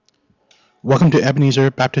Welcome to Ebenezer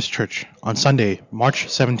Baptist Church on Sunday, March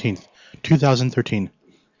 17th, 2013.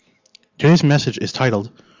 Today's message is titled,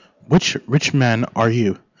 Which Rich Man Are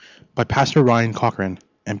You? By Pastor Ryan Cochran,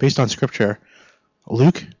 and based on Scripture,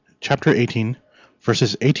 Luke chapter 18,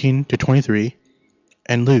 verses 18 to 23,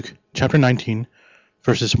 and Luke chapter 19,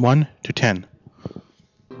 verses 1 to 10.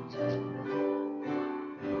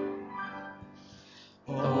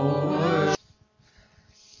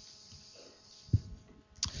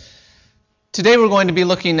 Today we're going to be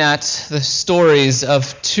looking at the stories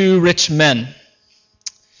of two rich men.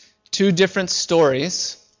 Two different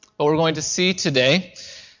stories, but we're going to see today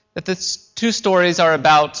that the two stories are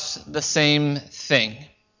about the same thing.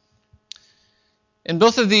 In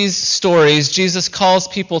both of these stories, Jesus calls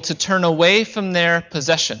people to turn away from their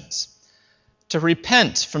possessions, to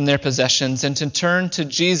repent from their possessions, and to turn to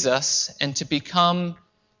Jesus and to become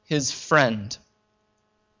his friend.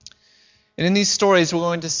 And in these stories, we're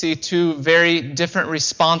going to see two very different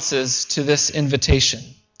responses to this invitation.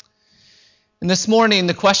 And this morning,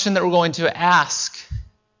 the question that we're going to ask,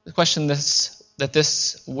 the question that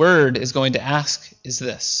this word is going to ask is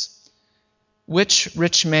this: which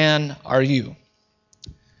rich man are you?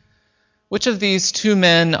 Which of these two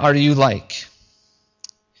men are you like?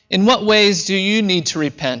 In what ways do you need to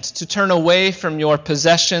repent, to turn away from your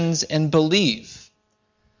possessions and believe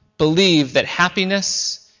that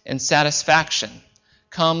happiness and satisfaction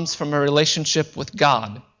comes from a relationship with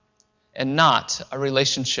God and not a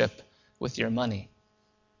relationship with your money?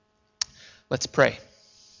 Let's pray.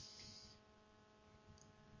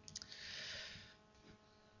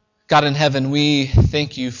 God in heaven, we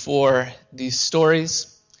thank you for these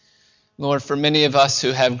stories. Lord, for many of us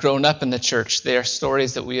who have grown up in the church, they are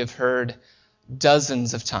stories that we have heard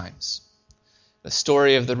dozens of times. The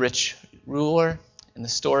story of the rich ruler and the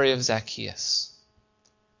story of Zacchaeus.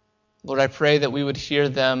 Lord, I pray that we would hear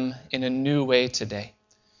them in a new way today.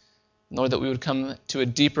 Lord, that we would come to a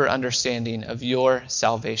deeper understanding of your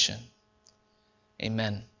salvation.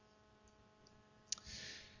 Amen.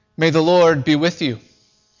 May the Lord be with you.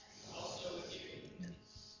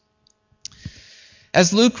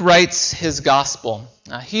 As Luke writes his gospel,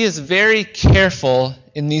 he is very careful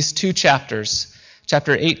in these two chapters,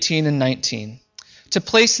 chapter 18 and 19, to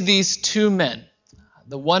place these two men,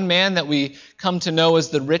 the one man that we come to know as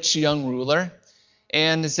the rich young ruler,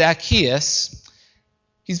 and Zacchaeus,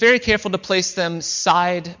 he's very careful to place them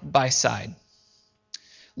side by side.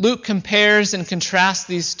 Luke compares and contrasts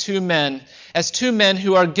these two men as two men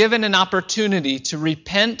who are given an opportunity to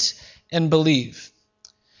repent and believe.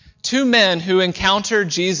 Two men who encounter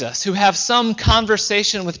Jesus, who have some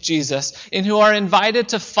conversation with Jesus, and who are invited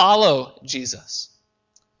to follow Jesus.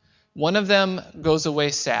 One of them goes away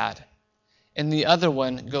sad, and the other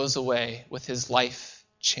one goes away with his life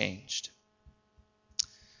changed.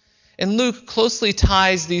 And Luke closely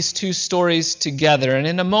ties these two stories together, and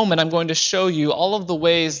in a moment I'm going to show you all of the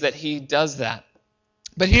ways that he does that.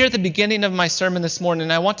 But here at the beginning of my sermon this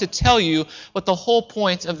morning, I want to tell you what the whole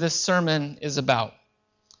point of this sermon is about.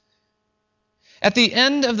 At the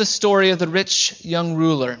end of the story of the rich young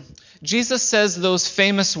ruler, Jesus says those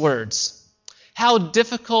famous words, "How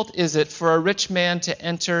difficult is it for a rich man to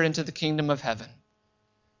enter into the kingdom of heaven?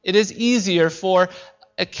 It is easier for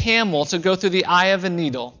a camel to go through the eye of a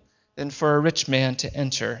needle than for a rich man to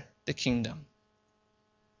enter the kingdom."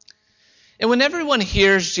 And when everyone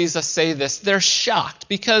hears Jesus say this, they're shocked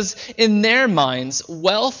because in their minds,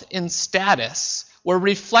 wealth and status were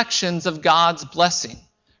reflections of God's blessing,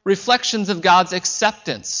 reflections of God's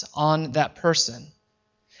acceptance on that person.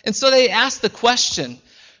 And so they ask the question,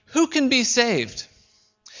 who can be saved?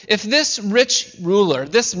 If this rich ruler,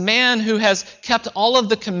 this man who has kept all of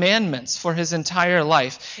the commandments for his entire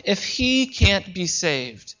life, if he can't be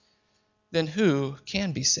saved, then who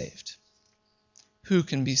can be saved? Who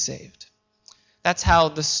can be saved? That's how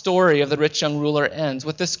the story of the rich young ruler ends,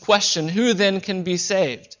 with this question, who then can be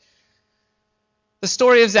saved? The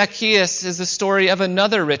story of Zacchaeus is the story of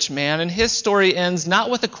another rich man, and his story ends not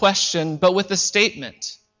with a question, but with a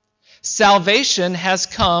statement. Salvation has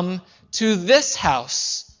come to this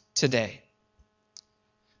house today.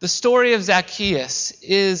 The story of Zacchaeus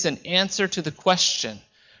is an answer to the question,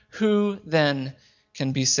 who then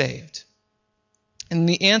can be saved? And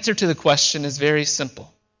the answer to the question is very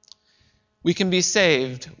simple. We can be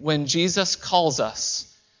saved when Jesus calls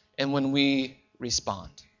us and when we respond.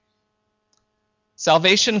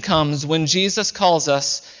 Salvation comes when Jesus calls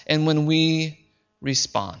us and when we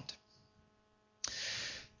respond.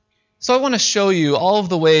 So I want to show you all of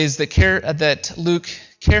the ways that Luke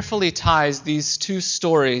carefully ties these two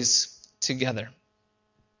stories together.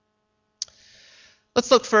 Let's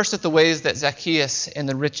look first at the ways that Zacchaeus and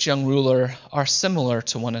the rich young ruler are similar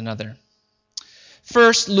to one another.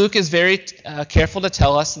 First, Luke is very careful to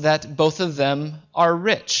tell us that both of them are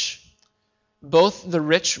rich. Both the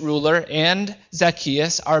rich ruler and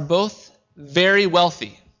Zacchaeus are both very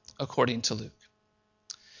wealthy, according to Luke.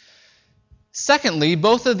 Secondly,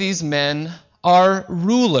 both of these men are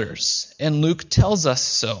rulers, and Luke tells us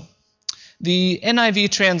so. The NIV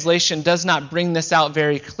translation does not bring this out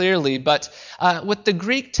very clearly, but with the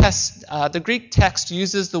Greek text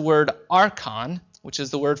uses the word archon, which is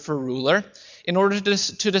the word for ruler, in order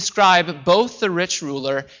to describe both the rich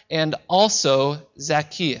ruler and also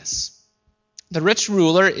Zacchaeus. The rich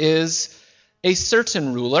ruler is a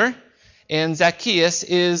certain ruler, and Zacchaeus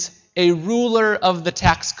is a ruler of the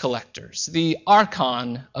tax collectors, the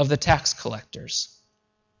archon of the tax collectors.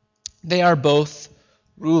 They are both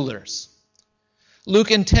rulers.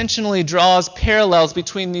 Luke intentionally draws parallels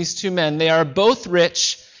between these two men. They are both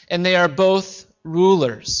rich and they are both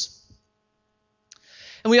rulers.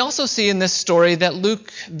 And we also see in this story that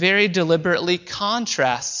Luke very deliberately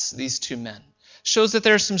contrasts these two men, shows that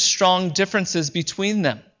there are some strong differences between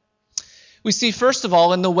them. We see, first of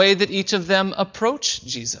all, in the way that each of them approach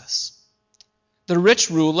Jesus. The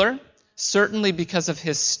rich ruler, certainly because of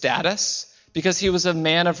his status, because he was a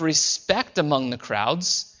man of respect among the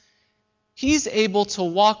crowds, he's able to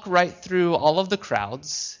walk right through all of the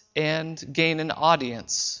crowds and gain an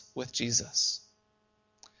audience with Jesus.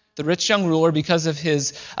 The rich young ruler, because of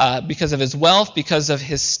his wealth, because of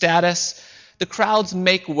his status, the crowds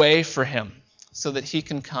make way for him so that he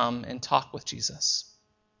can come and talk with Jesus.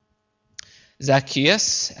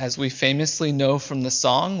 Zacchaeus, as we famously know from the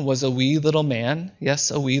song, was a wee little man.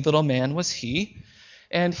 Yes, a wee little man was he.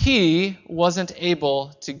 And he wasn't able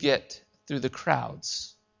to get through the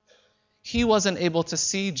crowds. He wasn't able to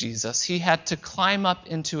see Jesus. He had to climb up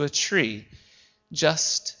into a tree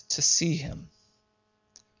just to see him.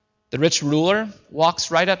 The rich ruler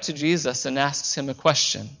walks right up to Jesus and asks him a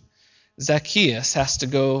question. Zacchaeus has to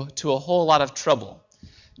go to a whole lot of trouble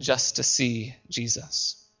just to see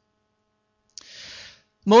Jesus.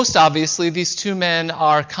 Most obviously, these two men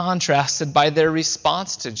are contrasted by their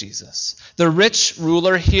response to Jesus. The rich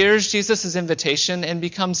ruler hears Jesus' invitation and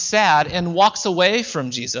becomes sad and walks away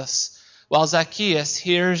from Jesus, while Zacchaeus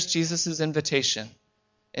hears Jesus' invitation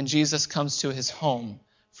and Jesus comes to his home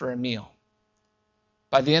for a meal.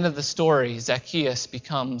 By the end of the story, Zacchaeus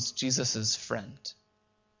becomes Jesus' friend.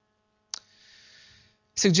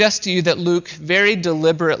 I suggest to you that Luke very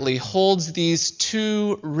deliberately holds these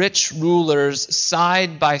two rich rulers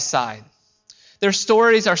side by side. Their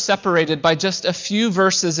stories are separated by just a few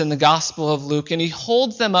verses in the Gospel of Luke, and he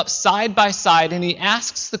holds them up side by side, and he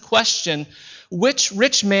asks the question, which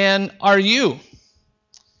rich man are you?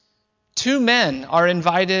 Two men are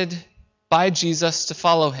invited by Jesus to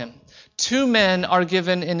follow him. Two men are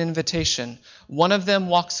given an invitation. One of them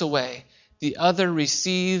walks away. The other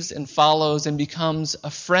receives and follows and becomes a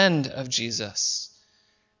friend of Jesus.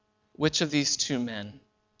 Which of these two men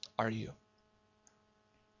are you?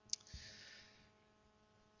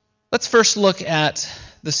 Let's first look at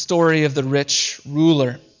the story of the rich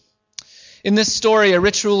ruler. In this story, a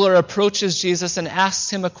rich ruler approaches Jesus and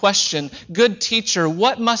asks him a question. Good teacher,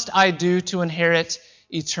 what must I do to inherit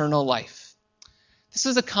eternal life? This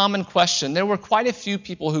is a common question. There were quite a few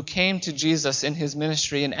people who came to Jesus in his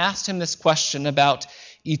ministry and asked him this question about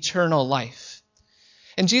eternal life.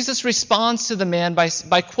 And Jesus responds to the man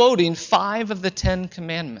by quoting 5 of the 10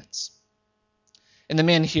 commandments. And the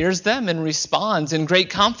man hears them and responds in great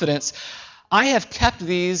confidence, I have kept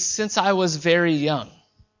these since I was very young.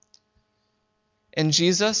 And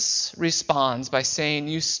Jesus responds by saying,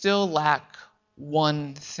 you still lack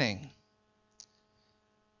one thing.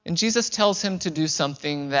 And Jesus tells him to do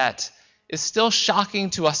something that is still shocking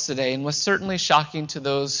to us today and was certainly shocking to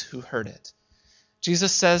those who heard it.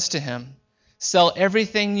 Jesus says to him, sell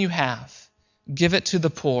everything you have, give it to the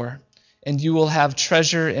poor, and you will have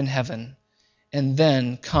treasure in heaven, and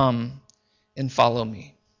then come and follow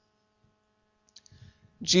me.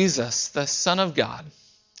 Jesus, the Son of God,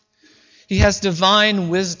 he has divine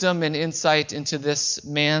wisdom and insight into this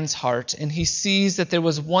man's heart, and he sees that there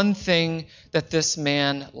was one thing that this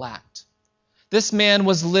man lacked. This man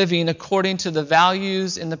was living according to the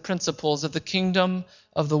values and the principles of the kingdom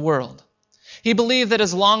of the world. He believed that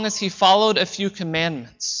as long as he followed a few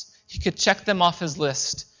commandments, he could check them off his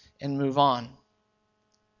list and move on.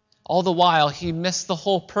 All the while, he missed the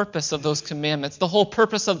whole purpose of those commandments, the whole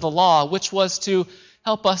purpose of the law, which was to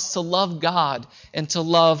help us to love God and to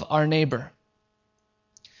love our neighbor.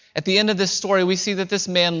 At the end of this story, we see that this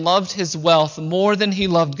man loved his wealth more than he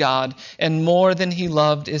loved God and more than he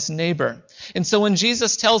loved his neighbor. And so when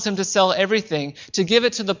Jesus tells him to sell everything, to give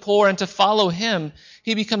it to the poor, and to follow him,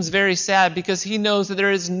 he becomes very sad because he knows that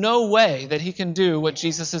there is no way that he can do what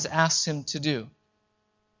Jesus has asked him to do.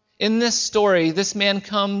 In this story, this man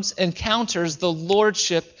encounters the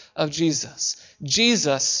lordship of Jesus.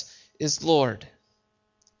 Jesus is Lord.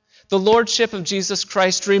 The lordship of Jesus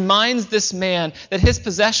Christ reminds this man that his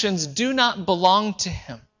possessions do not belong to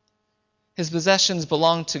him. His possessions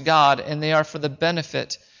belong to God, and they are for the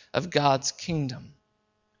benefit of God's kingdom.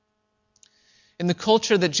 In the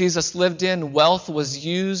culture that Jesus lived in, wealth was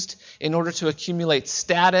used in order to accumulate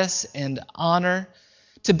status and honor,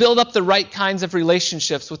 to build up the right kinds of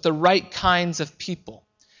relationships with the right kinds of people.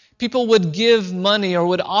 People would give money or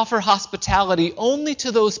would offer hospitality only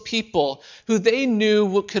to those people who they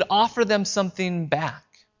knew could offer them something back.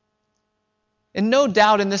 And no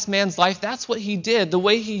doubt in this man's life, that's what he did, the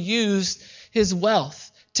way he used his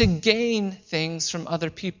wealth to gain things from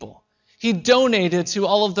other people. He donated to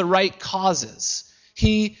all of the right causes.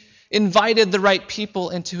 He invited the right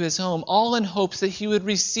people into his home, all in hopes that he would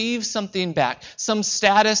receive something back, some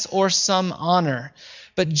status or some honor.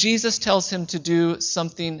 But Jesus tells him to do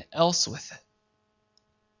something else with it.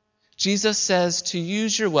 Jesus says to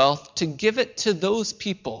use your wealth, to give it to those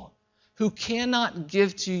people who cannot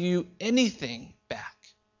give to you anything back.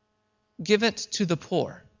 Give it to the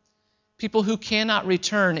poor, people who cannot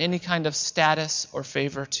return any kind of status or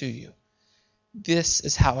favor to you. This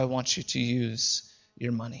is how I want you to use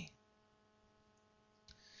your money.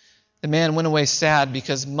 The man went away sad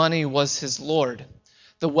because money was his Lord.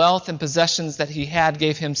 The wealth and possessions that he had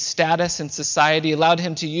gave him status in society, allowed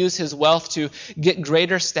him to use his wealth to get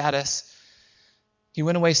greater status. He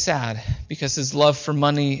went away sad because his love for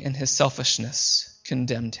money and his selfishness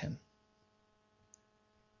condemned him.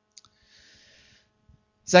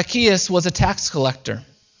 Zacchaeus was a tax collector.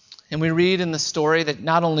 And we read in the story that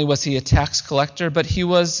not only was he a tax collector, but he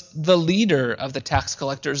was the leader of the tax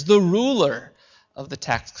collectors, the ruler of the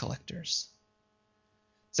tax collectors.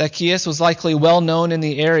 Zacchaeus was likely well known in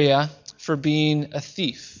the area for being a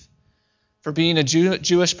thief, for being a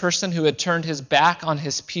Jewish person who had turned his back on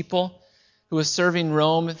his people, who was serving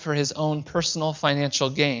Rome for his own personal financial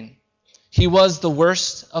gain. He was the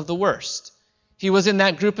worst of the worst. He was in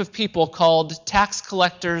that group of people called tax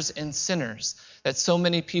collectors and sinners that so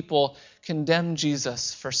many people condemn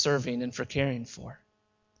Jesus for serving and for caring for.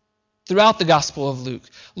 Throughout the Gospel of Luke,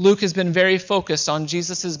 Luke has been very focused on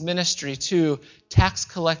Jesus' ministry to tax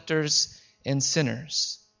collectors and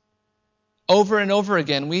sinners. Over and over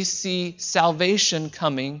again, we see salvation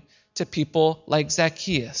coming to people like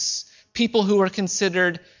Zacchaeus, people who are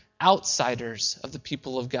considered outsiders of the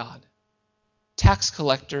people of God. Tax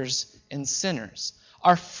collectors and sinners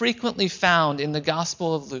are frequently found in the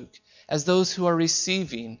Gospel of Luke as those who are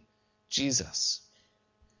receiving Jesus.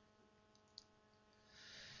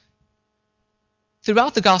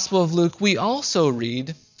 Throughout the Gospel of Luke, we also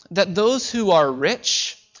read that those who are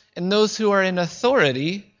rich and those who are in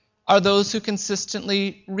authority are those who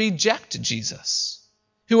consistently reject Jesus,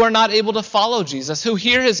 who are not able to follow Jesus, who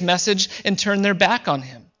hear his message and turn their back on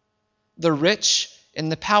him. The rich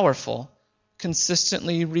and the powerful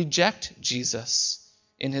consistently reject Jesus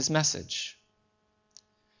in his message.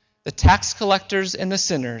 The tax collectors and the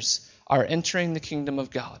sinners are entering the kingdom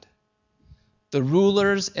of God. The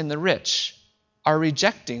rulers and the rich are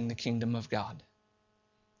rejecting the kingdom of God.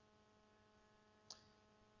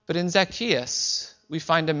 But in Zacchaeus, we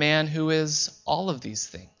find a man who is all of these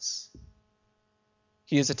things.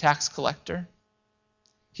 He is a tax collector.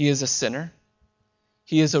 He is a sinner.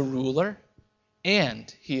 He is a ruler.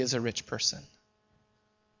 And he is a rich person.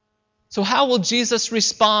 So how will Jesus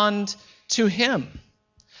respond to him?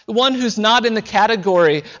 The one who's not in the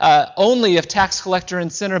category only of tax collector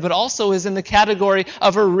and sinner, but also is in the category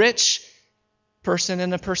of a rich person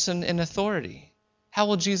and a person in authority. How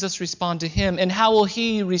will Jesus respond to him? And how will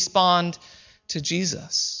he respond to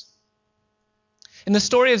Jesus? In the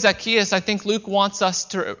story of Zacchaeus, I think Luke wants us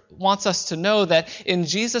to know that in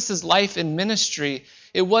Jesus' life and ministry,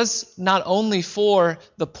 it was not only for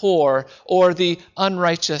the poor or the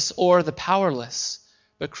unrighteous or the powerless,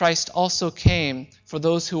 but Christ also came for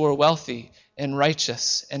those who were wealthy and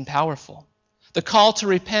righteous and powerful. The call to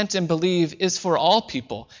repent and believe is for all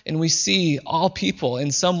people, and we see all people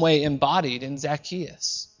in some way embodied in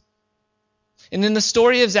Zacchaeus. And in the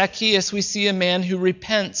story of Zacchaeus, we see a man who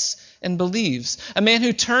repents and believes, a man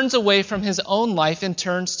who turns away from his own life and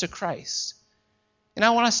turns to Christ. And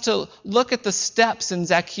I want us to look at the steps in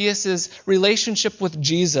Zacchaeus' relationship with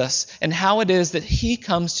Jesus and how it is that he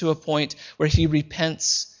comes to a point where he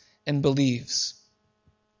repents and believes.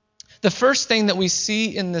 The first thing that we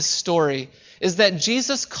see in this story is that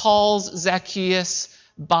Jesus calls Zacchaeus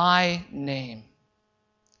by name.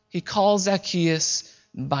 He calls Zacchaeus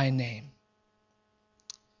by name.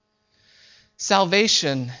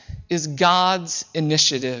 Salvation is God's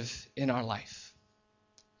initiative in our life.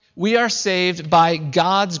 We are saved by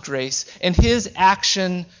God's grace and his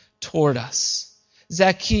action toward us.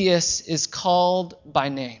 Zacchaeus is called by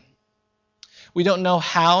name. We don't know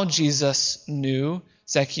how Jesus knew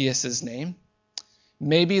Zacchaeus' name.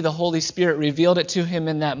 Maybe the Holy Spirit revealed it to him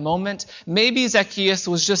in that moment. Maybe Zacchaeus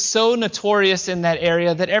was just so notorious in that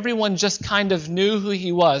area that everyone just kind of knew who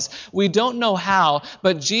he was. We don't know how,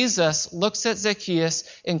 but Jesus looks at Zacchaeus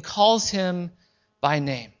and calls him by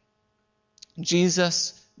name.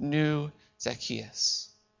 Jesus knew Zacchaeus.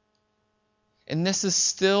 And this is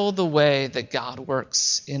still the way that God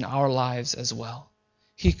works in our lives as well.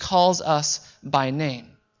 He calls us by name.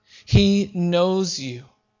 He knows you.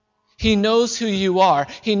 He knows who you are.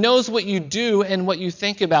 He knows what you do and what you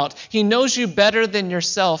think about. He knows you better than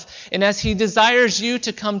yourself. And as he desires you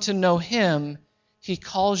to come to know him, he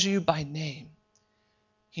calls you by name.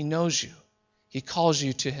 He knows you. He calls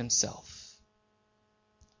you to himself.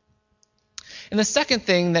 And the second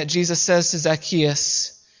thing that Jesus says to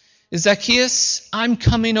Zacchaeus is, Zacchaeus, I'm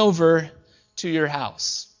coming over to your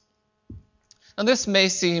house. Now this may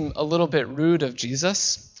seem a little bit rude of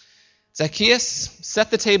Jesus. Zacchaeus,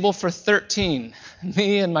 set the table for 13.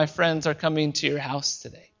 Me and my friends are coming to your house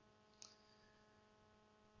today.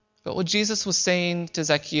 But what Jesus was saying to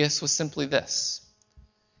Zacchaeus was simply this.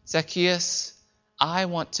 Zacchaeus, I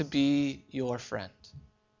want to be your friend.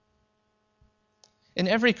 In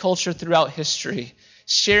every culture throughout history,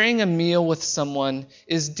 sharing a meal with someone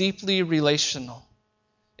is deeply relational.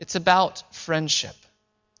 It's about friendship.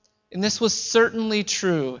 And this was certainly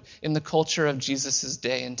true in the culture of Jesus'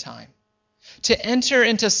 day and time. To enter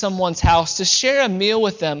into someone's house, to share a meal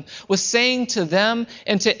with them, was saying to them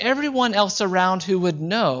and to everyone else around who would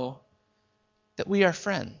know that we are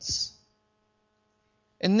friends.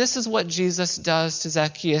 And this is what Jesus does to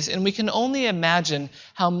Zacchaeus. And we can only imagine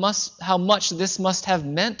how much this must have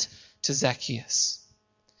meant to Zacchaeus.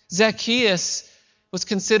 Zacchaeus was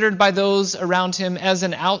considered by those around him as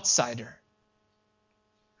an outsider.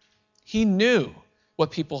 He knew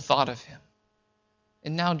what people thought of him.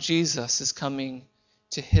 And now Jesus is coming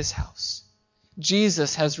to his house.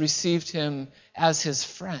 Jesus has received him as his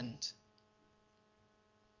friend.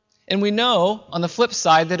 And we know, on the flip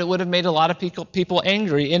side, that it would have made a lot of people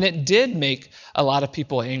angry, and it did make a lot of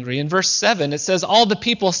people angry. In verse 7, it says, all the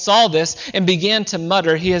people saw this and began to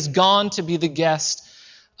mutter, he has gone to be the guest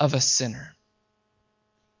of a sinner.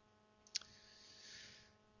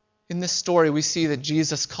 In this story, we see that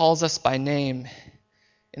Jesus calls us by name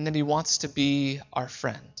and that he wants to be our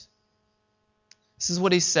friend. This is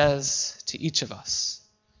what he says to each of us.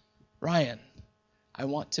 Ryan, I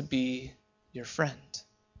want to be your friend.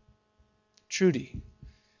 Trudy,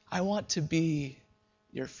 I want to be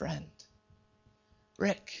your friend.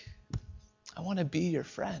 Rick, I want to be your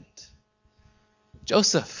friend.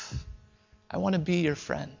 Joseph, I want to be your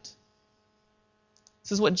friend.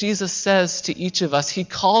 This is what Jesus says to each of us. He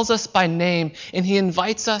calls us by name and he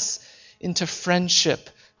invites us into friendship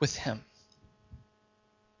with him.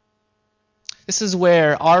 This is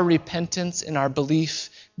where our repentance and our belief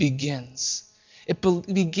begins. It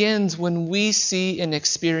begins when we see and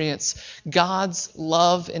experience God's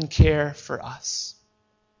love and care for us.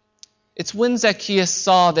 It's when Zacchaeus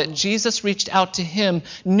saw that Jesus reached out to him,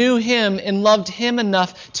 knew him, and loved him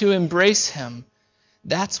enough to embrace him.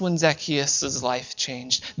 That's when Zacchaeus' life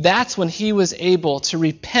changed. That's when he was able to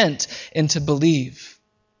repent and to believe.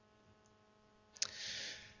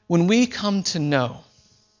 When we come to know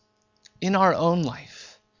in our own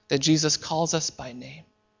life that Jesus calls us by name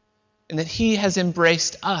and that he has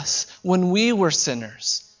embraced us when we were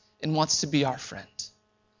sinners and wants to be our friend,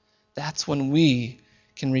 that's when we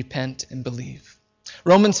can repent and believe.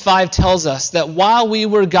 Romans 5 tells us that while we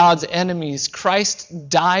were God's enemies, Christ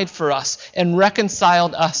died for us and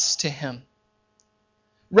reconciled us to him.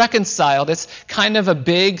 Reconciled, it's kind of a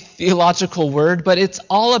big theological word, but it's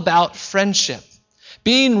all about friendship.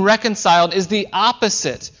 Being reconciled is the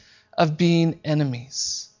opposite of being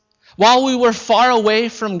enemies. While we were far away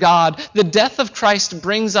from God, the death of Christ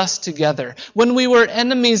brings us together. When we were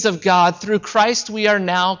enemies of God, through Christ we are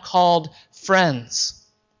now called friends.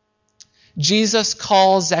 Jesus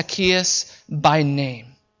calls Zacchaeus by name.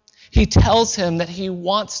 He tells him that he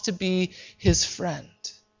wants to be his friend.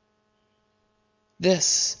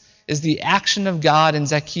 This is the action of God in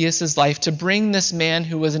Zacchaeus' life to bring this man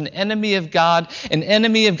who was an enemy of God, an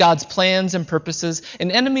enemy of God's plans and purposes, an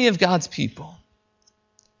enemy of God's people.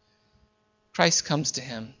 Christ comes to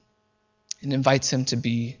him and invites him to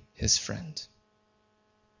be his friend.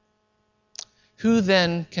 Who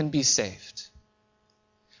then can be saved?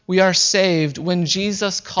 We are saved when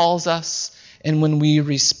Jesus calls us and when we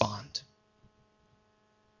respond.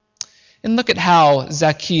 And look at how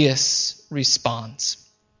Zacchaeus responds.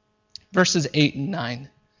 Verses 8 and 9.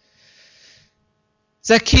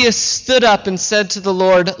 Zacchaeus stood up and said to the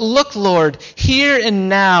Lord, "Look, Lord, here and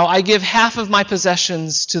now I give half of my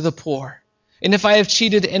possessions to the poor. And if I have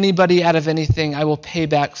cheated anybody out of anything, I will pay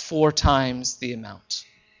back 4 times the amount."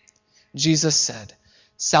 Jesus said,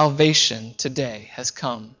 "Salvation today has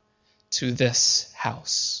come to this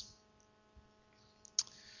house."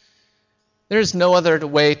 There is no other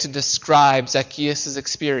way to describe Zacchaeus'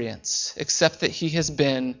 experience except that he has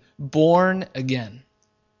been born again.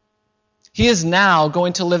 He is now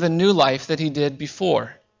going to live a new life that he did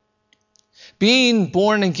before. Being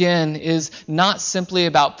born again is not simply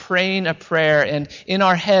about praying a prayer and in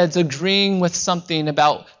our heads agreeing with something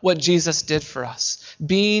about what Jesus did for us.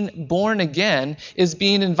 Being born again is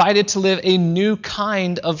being invited to live a new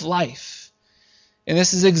kind of life. And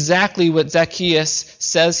this is exactly what Zacchaeus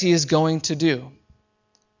says he is going to do.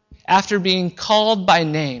 After being called by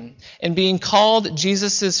name and being called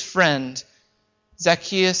Jesus' friend,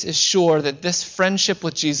 Zacchaeus is sure that this friendship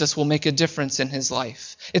with Jesus will make a difference in his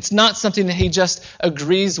life. It's not something that he just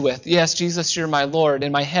agrees with. Yes, Jesus, you're my Lord.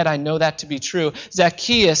 In my head, I know that to be true.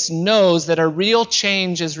 Zacchaeus knows that a real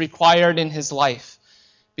change is required in his life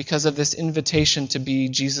because of this invitation to be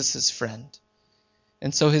Jesus' friend.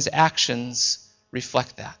 And so his actions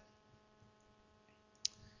reflect that.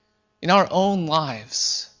 In our own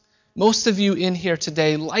lives, most of you in here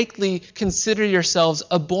today likely consider yourselves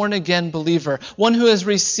a born-again believer, one who has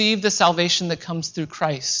received the salvation that comes through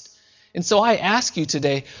Christ. And so I ask you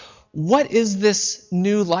today, what is this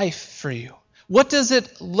new life for you? What does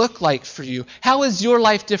it look like for you? How is your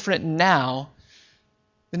life different now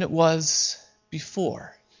than it was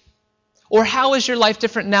before? Or how is your life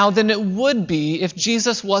different now than it would be if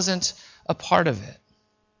Jesus wasn't a part of it?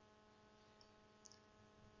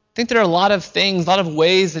 I think there are a lot of things, a lot of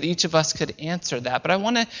ways that each of us could answer that, but I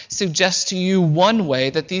want to suggest to you one way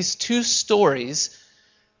that these two stories,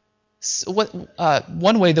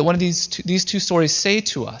 one way that these two stories say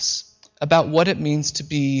to us about what it means to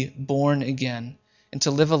be born again and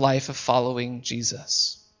to live a life of following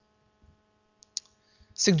Jesus.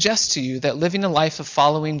 Suggest to you that living a life of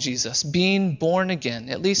following Jesus, being born again,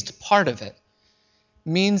 at least part of it,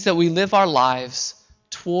 means that we live our lives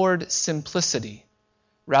toward simplicity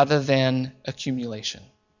rather than accumulation.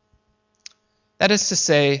 That is to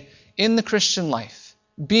say, in the Christian life,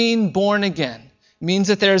 being born again means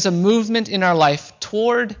that there is a movement in our life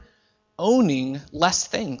toward owning less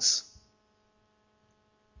things.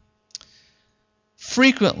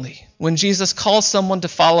 Frequently, when Jesus calls someone to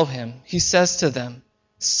follow him, he says to them,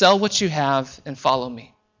 "Sell what you have and follow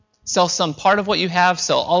me." Sell some part of what you have,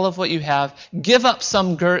 sell all of what you have, give up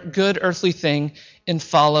some good earthly thing and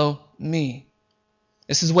follow me.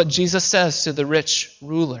 This is what Jesus says to the rich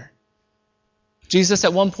ruler. Jesus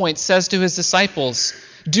at one point says to his disciples,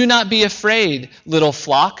 "Do not be afraid, little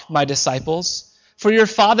flock, my disciples, for your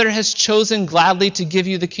Father has chosen gladly to give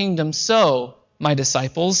you the kingdom. So, my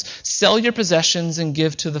disciples, sell your possessions and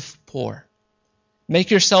give to the poor.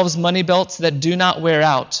 Make yourselves money belts that do not wear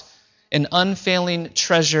out, an unfailing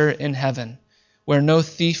treasure in heaven, where no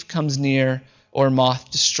thief comes near or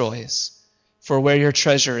moth destroys. For where your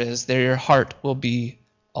treasure is, there your heart will be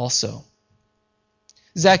also."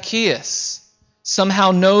 Zacchaeus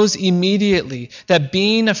somehow knows immediately that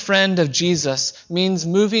being a friend of Jesus means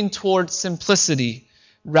moving towards simplicity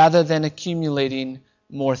rather than accumulating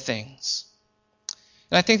more things.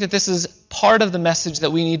 And I think that this is part of the message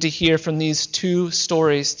that we need to hear from these two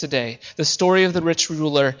stories today, the story of the rich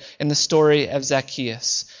ruler and the story of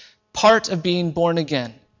Zacchaeus. Part of being born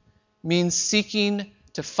again means seeking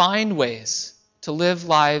to find ways to live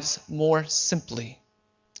lives more simply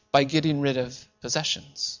by getting rid of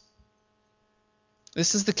possessions.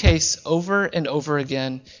 This is the case over and over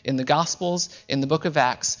again in the Gospels, in the book of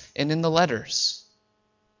Acts, and in the letters.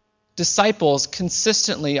 Disciples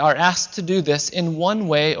consistently are asked to do this in one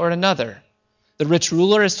way or another. The rich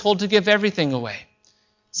ruler is told to give everything away.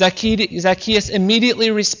 Zacchaeus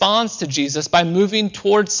immediately responds to Jesus by moving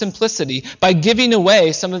towards simplicity, by giving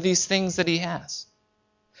away some of these things that he has.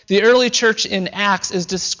 The early church in Acts is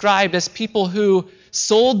described as people who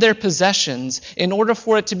sold their possessions in order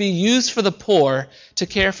for it to be used for the poor to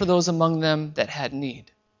care for those among them that had need.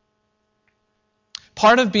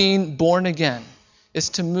 Part of being born again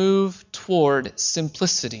is to move toward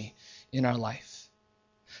simplicity in our life.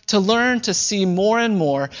 To learn to see more and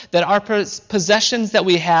more that our possessions that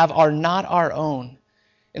we have are not our own.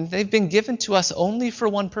 And they've been given to us only for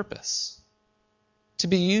one purpose: to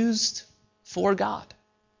be used for God.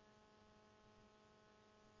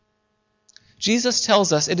 Jesus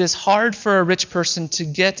tells us it is hard for a rich person to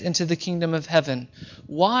get into the kingdom of heaven.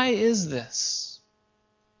 Why is this?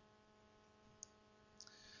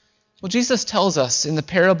 Well, Jesus tells us in the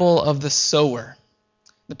parable of the sower,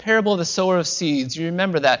 the parable of the sower of seeds. You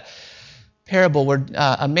remember that parable where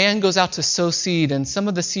a man goes out to sow seed and some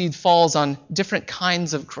of the seed falls on different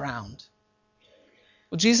kinds of ground.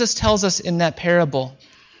 Well, Jesus tells us in that parable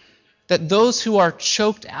that those who are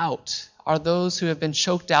choked out are those who have been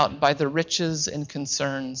choked out by the riches and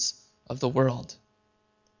concerns of the world.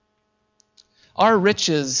 Our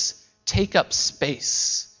riches take up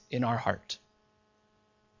space in our heart.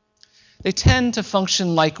 They tend to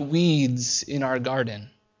function like weeds in our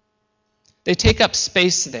garden. They take up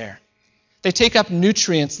space there. They take up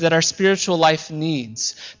nutrients that our spiritual life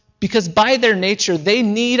needs, because by their nature, they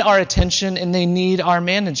need our attention and they need our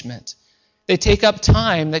management. They take up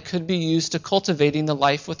time that could be used to cultivating the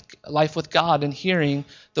life with God and hearing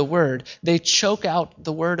the Word. They choke out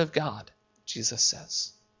the Word of God, Jesus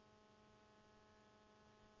says.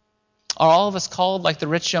 Are all of us called, like the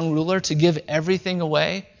rich young ruler, to give everything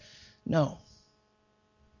away? No.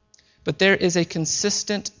 But there is a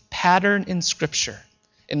consistent pattern in Scripture,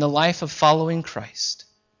 in the life of following Christ,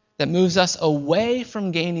 that moves us away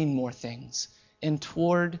from gaining more things and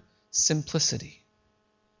toward simplicity.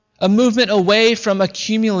 A movement away from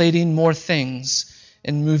accumulating more things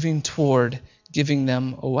and moving toward giving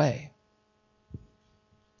them away.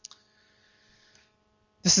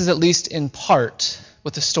 This is at least in part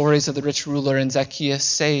what the stories of the rich ruler and Zacchaeus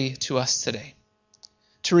say to us today.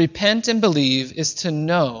 To repent and believe is to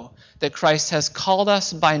know that Christ has called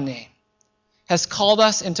us by name, has called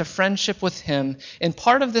us into friendship with Him, and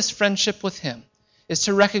part of this friendship with Him is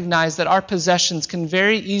to recognize that our possessions can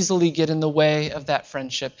very easily get in the way of that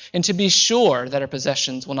friendship, and to be sure that our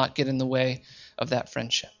possessions will not get in the way of that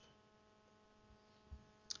friendship.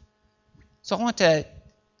 So I want to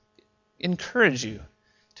encourage you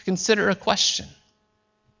to consider a question.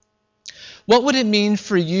 What would it mean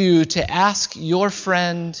for you to ask your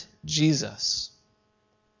friend Jesus,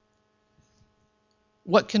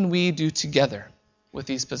 what can we do together with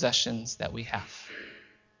these possessions that we have?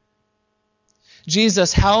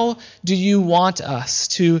 Jesus, how do you want us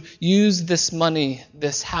to use this money,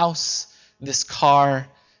 this house, this car,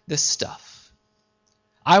 this stuff?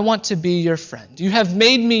 I want to be your friend. You have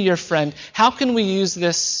made me your friend. How can we use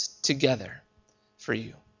this together for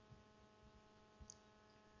you?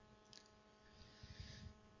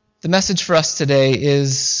 The message for us today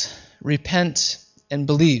is repent and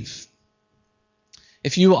believe.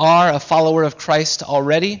 If you are a follower of Christ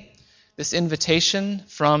already, this invitation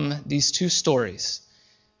from these two stories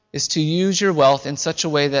is to use your wealth in such a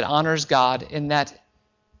way that honors God and that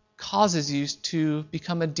causes you to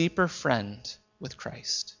become a deeper friend with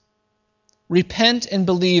Christ. Repent and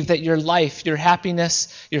believe that your life, your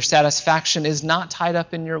happiness, your satisfaction is not tied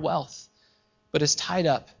up in your wealth, but is tied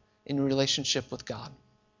up in your relationship with God.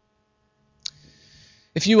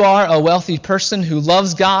 If you are a wealthy person who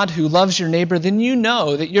loves God, who loves your neighbor, then you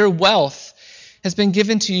know that your wealth has been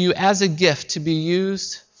given to you as a gift to be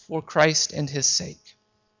used for Christ and His sake.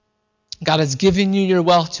 God has given you your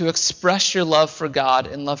wealth to express your love for God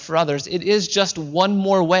and love for others. It is just one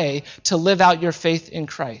more way to live out your faith in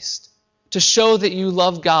Christ, to show that you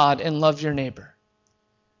love God and love your neighbor.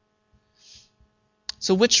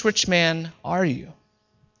 So which rich man are you?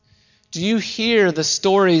 Do you hear the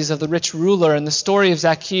stories of the rich ruler and the story of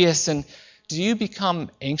Zacchaeus, and do you become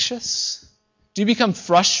anxious? Do you become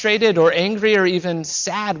frustrated or angry or even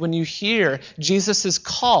sad when you hear Jesus'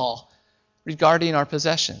 call regarding our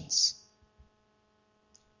possessions?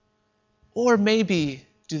 Or maybe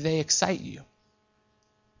do they excite you?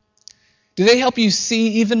 Do they help you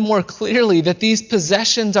see even more clearly that these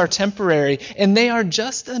possessions are temporary and they are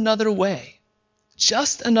just another way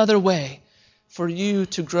for you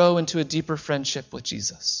to grow into a deeper friendship with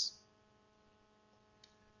Jesus?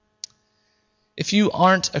 If you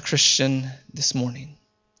aren't a Christian this morning,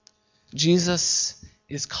 Jesus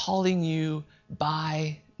is calling you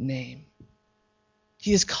by name.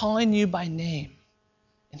 He is calling you by name,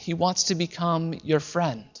 and He wants to become your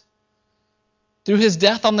friend. Through His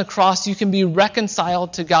death on the cross, you can be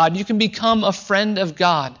reconciled to God. You can become a friend of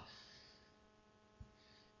God.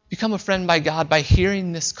 Become a friend by God by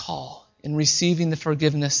hearing this call and receiving the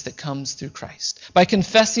forgiveness that comes through Christ, by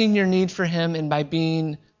confessing your need for Him and by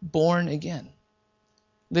being born again.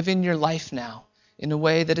 Living your life now in a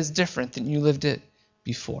way that is different than you lived it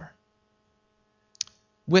before.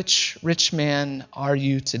 Which rich man are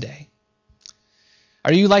you today?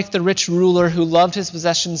 Are you like the rich ruler who loved his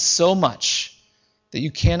possessions so much that you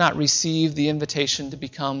cannot receive the invitation to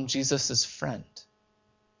become Jesus' friend?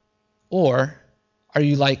 Or are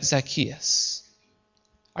you like Zacchaeus?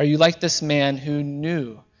 Are you like this man who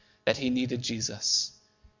knew that he needed Jesus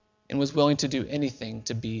and was willing to do anything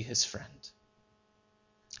to be his friend?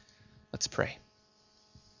 Let's pray.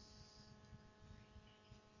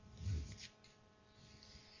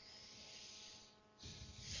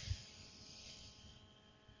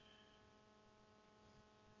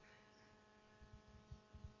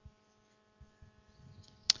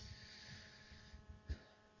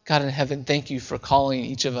 God in heaven, thank you for calling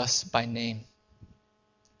each of us by name.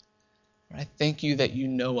 I thank you that you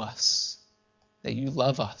know us, that you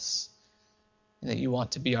love us, and that you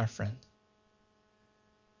want to be our friend.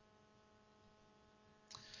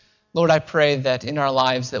 Lord, I pray that in our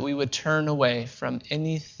lives that we would turn away from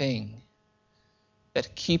anything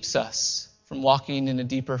that keeps us from walking in a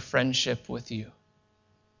deeper friendship with you.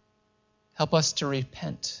 Help us to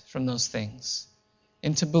repent from those things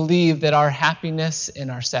and to believe that our happiness and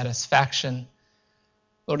our satisfaction,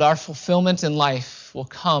 Lord, our fulfillment in life will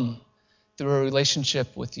come through a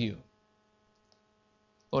relationship with you.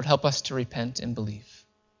 Lord, help us to repent and believe.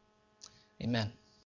 Amen.